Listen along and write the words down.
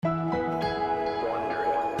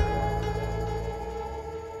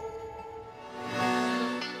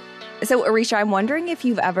So, Arisha, I'm wondering if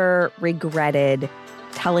you've ever regretted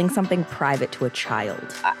telling something private to a child.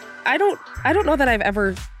 I don't know that I've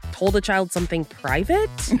ever told a child something private,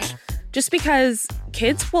 just because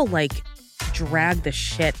kids will, drag the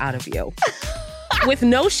shit out of you with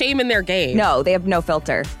no shame in their game. No, they have no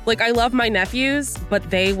filter. I love my nephews, but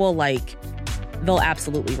they will, they'll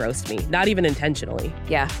absolutely roast me, not even intentionally.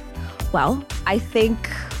 Yeah. Well, I think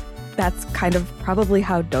that's kind of probably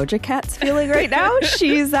how Doja Cat's feeling right now.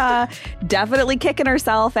 She's definitely kicking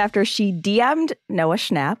herself after she DM'd Noah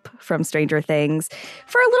Schnapp from Stranger Things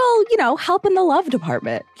for a little, help in the love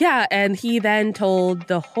department. Yeah, and he then told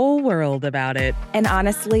the whole world about it. And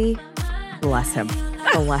honestly, bless him.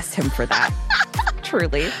 Bless him for that.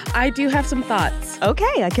 Truly. I do have some thoughts.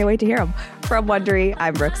 Okay, I can't wait to hear them. From Wondery,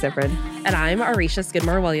 I'm Brooke Sifrin. And I'm Arisha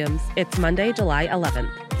Skidmore-Williams. It's Monday, July 11th.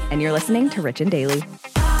 And you're listening to Rich and Daily.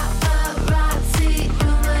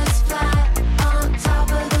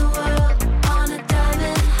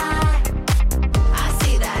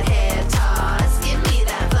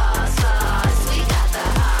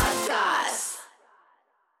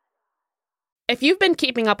 If you've been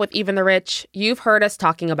keeping up with Even the Rich, you've heard us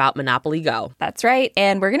talking about Monopoly Go. That's right,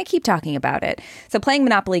 and we're going to keep talking about it. So playing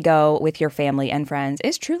Monopoly Go with your family and friends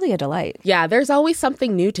is truly a delight. Yeah, there's always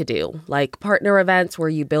something new to do, like partner events where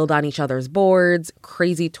you build on each other's boards,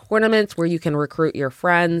 crazy tournaments where you can recruit your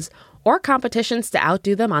friends, or competitions to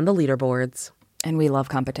outdo them on the leaderboards. And we love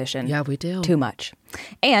competition. Yeah, we do. Too much.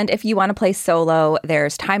 And if you want to play solo,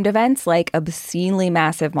 there's timed events like obscenely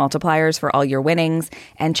massive multipliers for all your winnings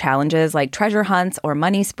and challenges like treasure hunts or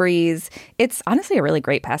money sprees. It's honestly a really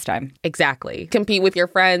great pastime. Exactly. Compete with your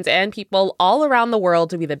friends and people all around the world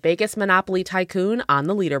to be the biggest Monopoly tycoon on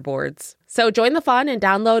the leaderboards. So join the fun and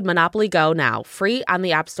download Monopoly Go now, free on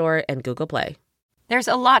the App Store and Google Play. There's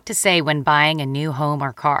a lot to say when buying a new home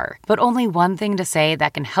or car, but only one thing to say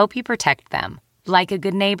that can help you protect them. Like a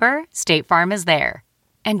good neighbor, State Farm is there.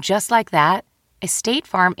 And just like that, a State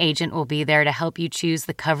Farm agent will be there to help you choose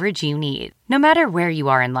the coverage you need, no matter where you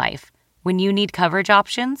are in life. When you need coverage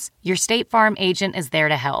options, your State Farm agent is there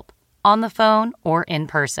to help, on the phone or in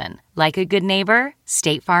person. Like a good neighbor,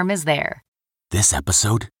 State Farm is there. This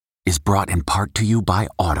episode is brought in part to you by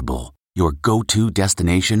Audible, your go-to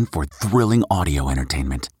destination for thrilling audio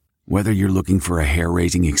entertainment. Whether you're looking for a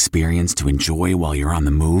hair-raising experience to enjoy while you're on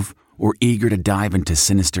the move, or eager to dive into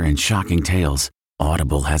sinister and shocking tales,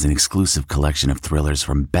 Audible has an exclusive collection of thrillers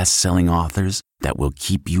from best-selling authors that will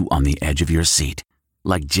keep you on the edge of your seat.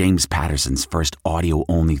 Like James Patterson's first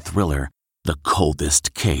audio-only thriller, The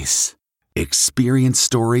Coldest Case. Experience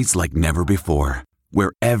stories like never before,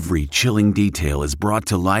 where every chilling detail is brought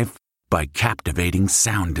to life by captivating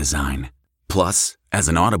sound design. Plus, as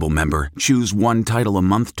an Audible member, choose one title a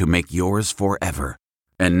month to make yours forever.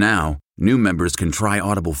 And now, new members can try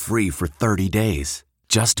Audible free for 30 days.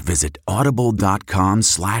 Just visit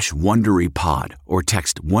audible.com/WonderyPod or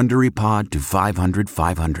text WonderyPod to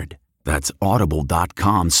 500-500. That's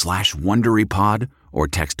audible.com/WonderyPod or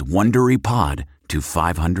text WonderyPod to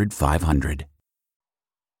 500-500.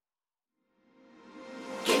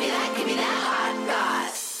 Give me that hot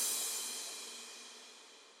goss.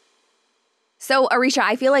 So, Arisha,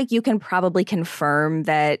 I feel like you can probably confirm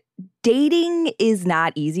that dating is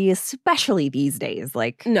not easy, especially these days.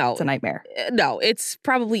 No, it's a nightmare. No, it's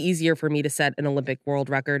probably easier for me to set an Olympic world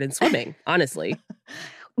record in swimming, honestly.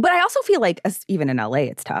 But I also feel like even in LA,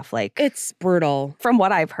 it's tough. It's brutal. From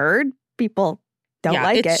what I've heard, people don't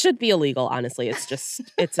like it. It should be illegal, honestly.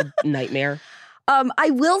 It's a nightmare. I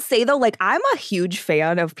will say, though, I'm a huge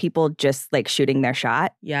fan of people just shooting their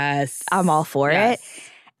shot. Yes. I'm all for it.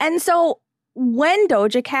 And so when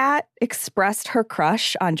Doja Cat expressed her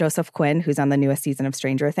crush on Joseph Quinn, who's on the newest season of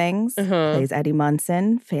Stranger Things, plays Eddie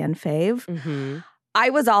Munson, fan fave, I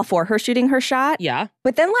was all for her shooting her shot. Yeah.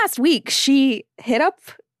 But then last week, she hit up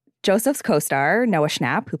Joseph's co-star, Noah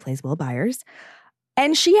Schnapp, who plays Will Byers,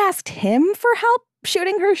 and she asked him for help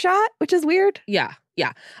shooting her shot, which is weird. Yeah.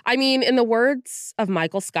 I mean, in the words of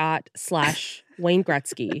Michael Scott / Wayne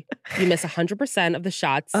Gretzky, you miss 100% of the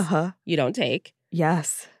shots you don't take.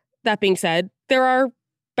 Yes. That being said, there are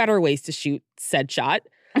better ways to shoot said shot.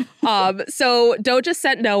 So Doja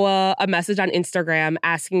sent Noah a message on Instagram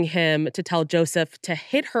asking him to tell Joseph to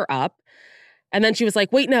hit her up. And then she was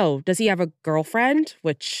like, wait, no, does he have a girlfriend?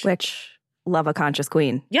 Which, love a conscious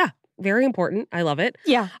queen. Yeah, very important. I love it.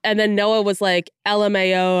 Yeah. And then Noah was like,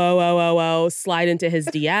 LMAO, slide into his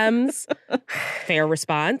DMs. Fair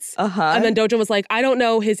response. And then Doja was like, I don't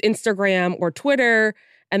know his Instagram or Twitter.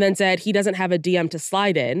 And then said he doesn't have a DM to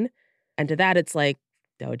slide in. And to that, it's like,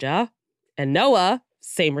 Doja and Noah,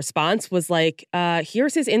 same response, was like,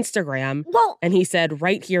 here's his Instagram. Well, And he said,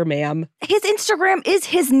 right here, ma'am. his Instagram is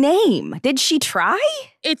his name. Did she try?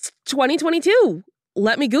 It's 2022.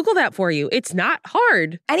 Let me Google that for you. It's not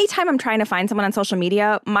hard. Anytime I'm trying to find someone on social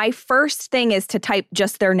media, my first thing is to type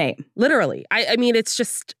just their name. Literally. I mean, it's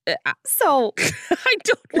just, So, I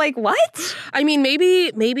don't, like, what? I mean,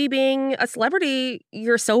 maybe being a celebrity,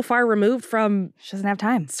 you're so far removed from She doesn't have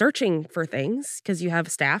time. searching for things because you have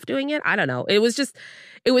staff doing it. I don't know. It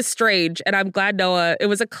was strange. And I'm glad Noah, it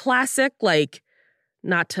was a classic, like,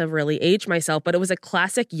 not to really age myself, but it was a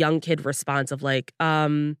classic young kid response of like,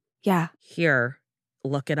 Yeah. here,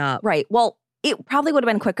 look it up. Right. Well, it probably would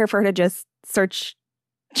have been quicker for her to just search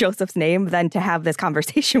Joseph's name than to have this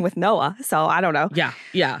conversation with Noah. So I don't know.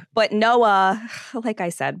 Yeah. But Noah, like I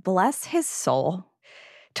said, bless his soul,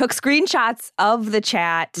 took screenshots of the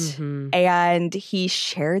chat and he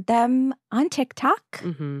shared them on TikTok.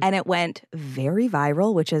 And it went very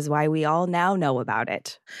viral, which is why we all now know about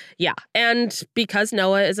it. Yeah. And because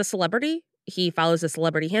Noah is a celebrity, he follows the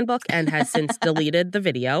celebrity handbook and has since deleted the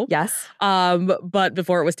video. Yes. But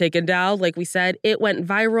before it was taken down, like we said, it went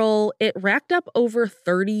viral. It racked up over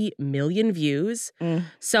 30 million views.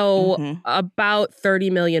 So about 30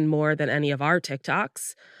 million more than any of our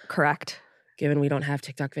TikToks. Correct. Given we don't have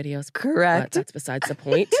TikTok videos. Correct. But that's besides the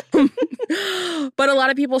point. But a lot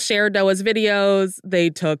of people shared Noah's videos. They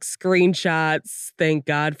took screenshots. Thank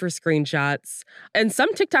God for screenshots. And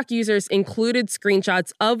some TikTok users included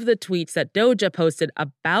screenshots of the tweets that Doja posted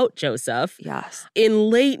about Joseph. Yes. In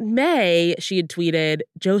late May, she had tweeted,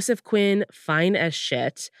 Joseph Quinn, fine as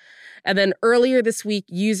shit. And then earlier this week,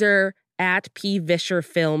 user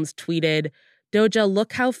 @PVisherFilms tweeted, Doja,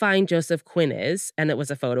 look how fine Joseph Quinn is. And it was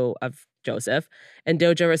a photo of Joseph. And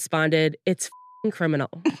Doja responded, it's f***ing criminal.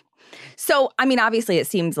 So, I mean, obviously it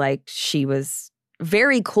seems like she was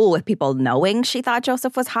very cool with people knowing she thought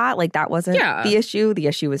Joseph was hot. Like that wasn't the issue. The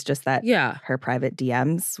issue was just that her private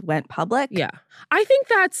DMs went public. Yeah. I think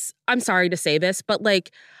I'm sorry to say this, but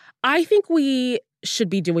like, I think we should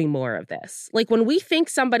be doing more of this. Like when we think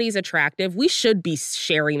somebody's attractive, we should be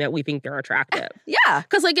sharing that we think they're attractive. Yeah.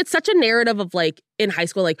 Because like it's such a narrative of like in high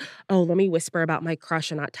school, like, oh, let me whisper about my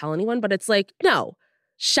crush and not tell anyone. But it's like, no,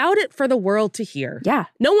 shout it for the world to hear. Yeah.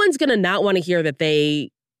 No one's going to not want to hear that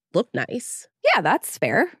they look nice. Yeah, that's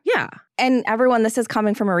fair. Yeah. And everyone, this is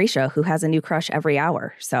coming from Marisha, who has a new crush every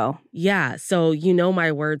hour. So yeah. So you know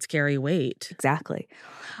my words carry weight. Exactly.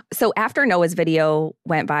 So after Noah's video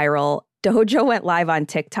went viral, Doja went live on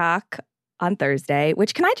TikTok on Thursday,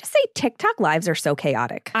 which can I just say TikTok lives are so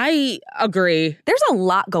chaotic. I agree. There's a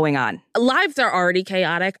lot going on. Lives are already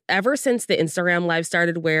chaotic ever since the Instagram live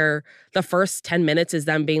started, where the first 10 minutes is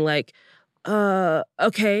them being like,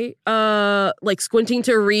 okay, like squinting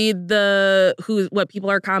to read what people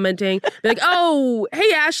are commenting. They're like, oh,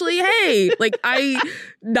 hey, Ashley, hey. Like,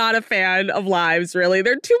 not a fan of lives, really.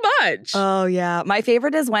 They're too much. Oh, yeah. My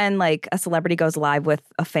favorite is when, like, a celebrity goes live with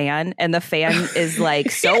a fan, and the fan is, like,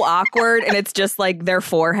 so awkward, and it's just, like, their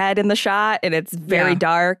forehead in the shot, and it's very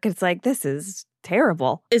dark. It's like, this is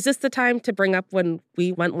terrible. Is this the time to bring up when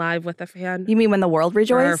we went live with a fan? You mean when the world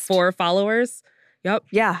rejoiced? Our 4 followers? Yep.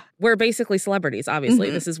 Yeah. We're basically celebrities,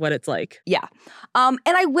 obviously. This is what it's like. Yeah. And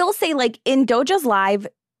I will say, like, in Doja's live,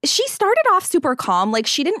 she started off super calm. Like,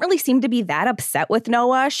 she didn't really seem to be that upset with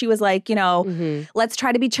Noah. She was like, you know, let's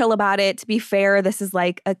try to be chill about it. To be fair, this is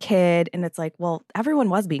like a kid. And it's like, well, everyone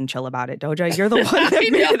was being chill about it, Doja. You're the one that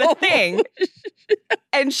made it a thing.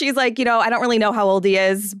 And she's like, you know, I don't really know how old he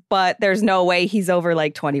is, but there's no way he's over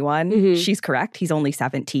like 21. She's correct. He's only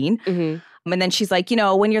 17. And then she's like, you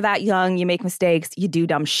know, when you're that young, you make mistakes, you do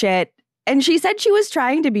dumb shit. And she said she was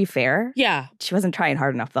trying to be fair. Yeah. She wasn't trying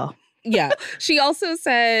hard enough, though. Yeah. She also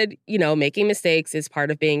said, you know, making mistakes is part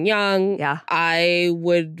of being young. Yeah. I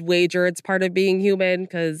would wager it's part of being human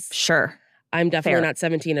because sure, I'm definitely not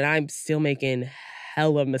 17 and I'm still making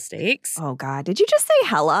hella mistakes. Oh, God. Did you just say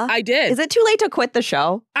hella? I did. Is it too late to quit the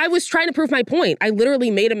show? I was trying to prove my point. I literally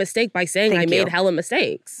made a mistake by saying I made hella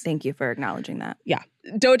mistakes. Thank you for acknowledging that. Yeah.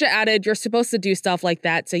 Doja added, you're supposed to do stuff like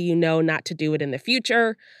that so you know not to do it in the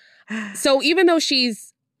future. So even though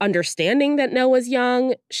she's understanding that Noah's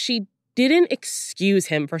young, she didn't excuse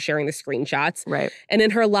him for sharing the screenshots. Right. And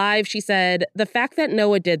in her live, she said, the fact that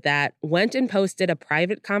Noah did that, went and posted a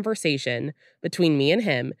private conversation between me and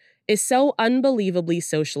him, is so unbelievably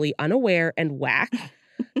socially unaware and whack.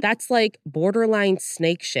 That's like borderline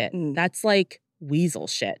snake shit. That's like weasel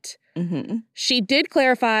shit. She did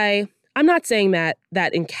clarify, I'm not saying that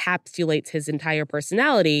encapsulates his entire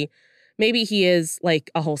personality, maybe he is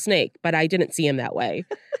like a whole snake, but I didn't see him that way.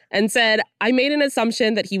 And said, I made an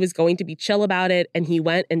assumption that he was going to be chill about it, and he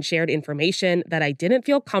went and shared information that I didn't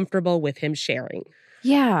feel comfortable with him sharing.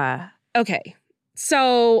 Yeah. Okay,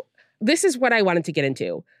 so this is what I wanted to get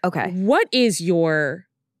into. Okay. What is your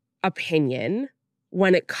opinion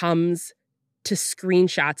when it comes to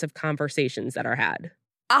screenshots of conversations that are had?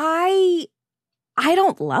 I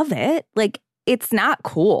don't love it. Like, it's not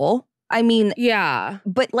cool. I mean, yeah.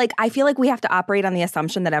 But like, I feel like we have to operate on the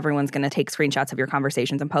assumption that everyone's going to take screenshots of your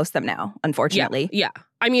conversations and post them now, unfortunately. Yeah.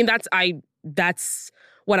 I mean, that's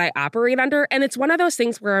what I operate under. And it's one of those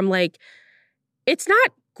things where I'm like, it's not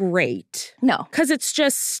great. No. Because it's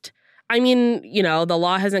just, I mean, you know, the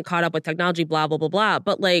law hasn't caught up with technology, blah, blah, blah, blah.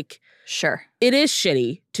 But like, sure, it is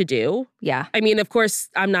shitty to do. Yeah. I mean, of course,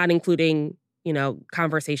 I'm not including, you know,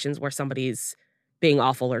 conversations where somebody's being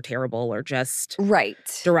awful or terrible or just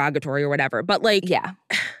derogatory or whatever. But like, yeah,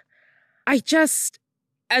 I just,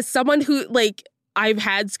 as someone who like, I've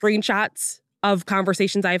had screenshots of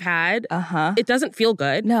conversations I've had, it doesn't feel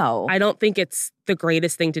good. No. I don't think it's the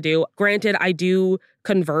greatest thing to do. Granted, I do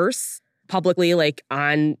converse publicly, like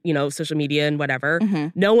on, you know, social media and whatever,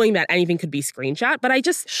 knowing that anything could be screenshot. But I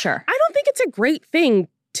just, I don't think it's a great thing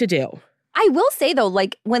to do. I will say though,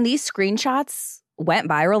 like when these screenshots went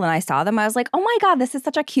viral and I saw them, I was like, oh my God, this is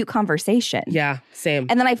such a cute conversation. Yeah, same.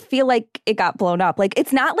 And then I feel like it got blown up. Like,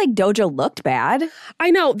 it's not like Doja looked bad.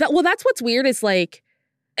 I know. Well, that's what's weird is like,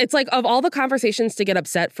 it's like of all the conversations to get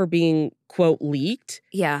upset for being, quote, leaked,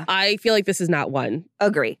 I feel like this is not one.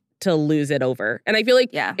 Agree. To lose it over. And I feel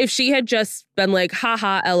like if she had just been like,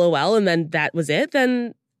 haha, LOL, and then that was it,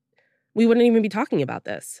 then we wouldn't even be talking about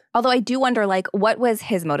this. Although I do wonder, like, what was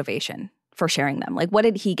his motivation for sharing them? Like, what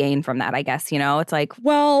did he gain from that, I guess, you know? It's like,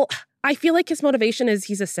 well, I feel like his motivation is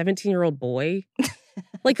he's a 17-year-old boy.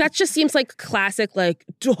 Like, that just seems like classic, like,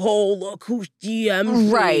 oh, look who DM'd me.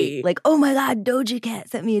 Right. Like, oh my God, Doja Cat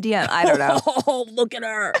sent me a DM. I don't know. Oh, look at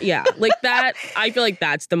her. Yeah, like that. I feel like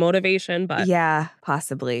that's the motivation, but. Yeah,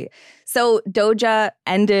 possibly. So Doja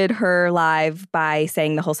ended her live by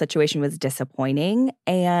saying the whole situation was disappointing.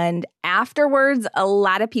 And afterwards, a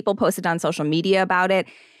lot of people posted on social media about it.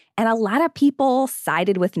 And a lot of people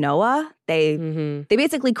sided with Noah. They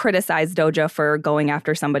basically criticized Doja for going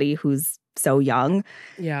after somebody who's so young.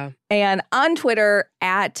 Yeah. And on Twitter,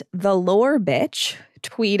 @thelore_bitch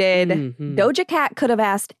tweeted, Doja Cat could have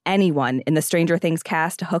asked anyone in the Stranger Things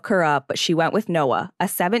cast to hook her up, but she went with Noah, a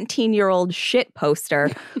 17-year-old shit poster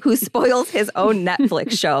who spoils his own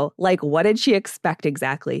Netflix show. Like, what did she expect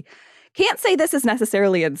exactly? Can't say this is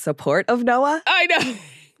necessarily in support of Noah. I know.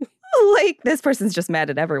 Like, this person's just mad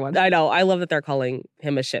at everyone. I know. I love that they're calling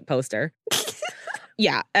him a shit poster.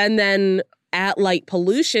 Yeah. And then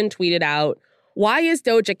 @LightPollution tweeted out, why is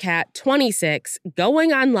Doja Cat 26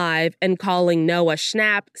 going on live and calling Noah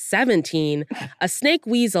Schnapp 17 a snake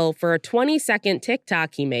weasel for a 20-second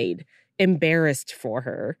TikTok he made? Embarrassed for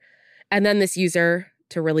her. And then this user,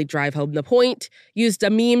 to really drive home the point, used a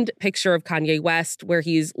memed picture of Kanye West where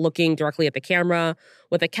he's looking directly at the camera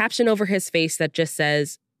with a caption over his face that just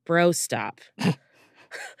says, bro, stop.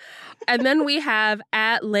 And then we have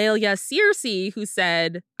 @Lelia Searcy, who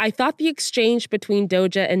said, I thought the exchange between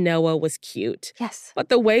Doja and Noah was cute. Yes. But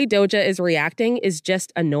the way Doja is reacting is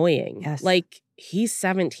just annoying. Yes. Like, he's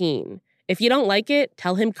 17. If you don't like it,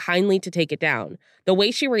 tell him kindly to take it down. The way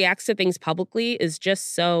she reacts to things publicly is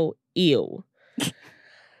just so ew.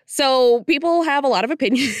 So people have a lot of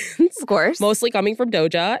opinions. Of course. Mostly coming from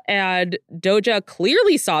Doja. And Doja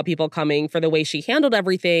clearly saw people coming for the way she handled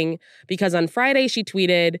everything, because on Friday she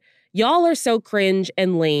tweeted, y'all are so cringe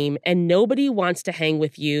and lame and nobody wants to hang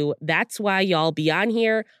with you. That's why y'all be on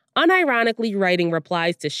here unironically writing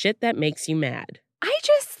replies to shit that makes you mad. I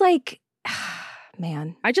just like,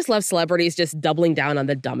 man. I just love celebrities just doubling down on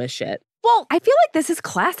the dumbest shit. Well, I feel like this is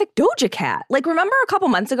classic Doja Cat. Like, remember a couple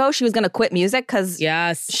months ago, she was going to quit music because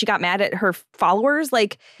she got mad at her followers?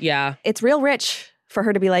 Like, it's real rich for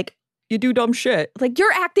her to be like, you do dumb shit. Like,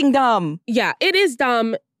 you're acting dumb. Yeah, it is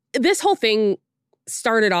dumb. This whole thing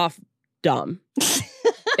started off dumb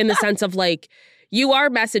in the sense of like, you are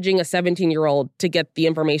messaging a 17-year-old to get the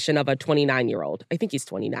information of a 29-year-old. I think he's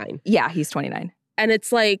 29. Yeah, he's 29. And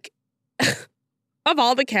it's like, of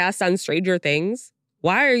all the cast on Stranger Things,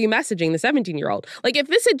 why are you messaging the 17-year-old? Like, if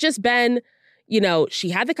this had just been, you know, she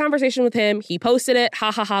had the conversation with him, he posted it,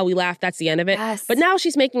 ha ha ha, we laughed, that's the end of it. Yes. But now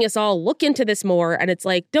she's making us all look into this more, and it's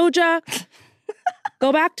like, Doja,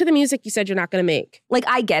 go back to the music you said you're not going to make. Like,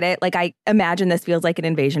 I get it. Like, I imagine this feels like an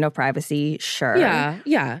invasion of privacy. Sure.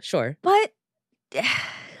 Yeah, sure. But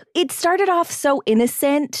it started off so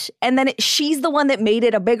innocent, and then she's the one that made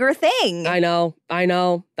it a bigger thing. I know.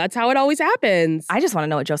 That's how it always happens. I just want to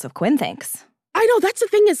know what Joseph Quinn thinks. I know. That's the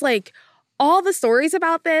thing is, like, all the stories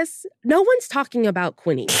about this, no one's talking about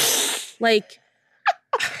Quinny. Like,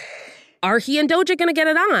 are he and Doja going to get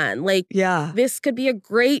it on? Like, this could be a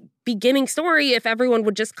great beginning story if everyone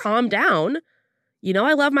would just calm down. You know,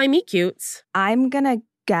 I love my meet cutes. I'm going to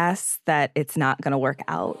guess that it's not going to work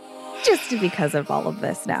out just because of all of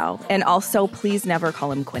this now. And also, please never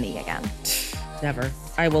call him Quinny again. Never.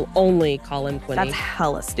 I will only call him Quinny. That's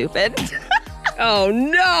hella stupid. Oh,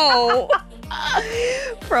 no.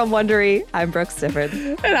 From Wondery, I'm Brooke Stifford.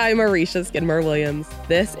 And I'm Arisha Skidmore-Williams.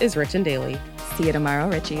 This is Rich and Daily. See you tomorrow,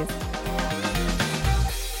 Richies.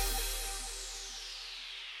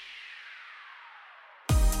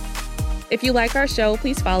 If you like our show,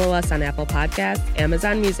 please follow us on Apple Podcasts,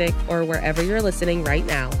 Amazon Music, or wherever you're listening right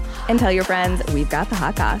now. And tell your friends we've got the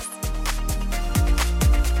hot goss.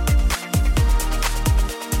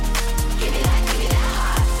 Give me that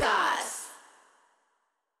hot sauce.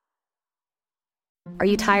 Are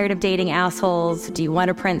you tired of dating assholes? Do you want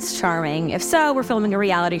a Prince Charming? If so, we're filming a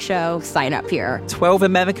reality show. Sign up here. 12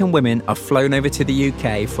 American women are flown over to the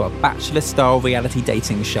UK for a Bachelor-style reality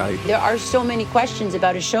dating show. There are so many questions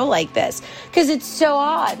about a show like this because it's so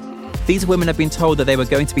odd. These women have been told that they were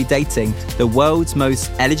going to be dating the world's most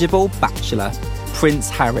eligible bachelor, Prince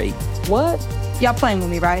Harry. What? Y'all playing with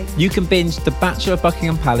me, right? You can binge The Bachelor of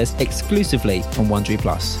Buckingham Palace exclusively on Wondery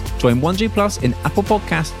Plus. Join Wondery Plus in Apple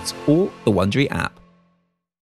Podcasts or the Wondery app.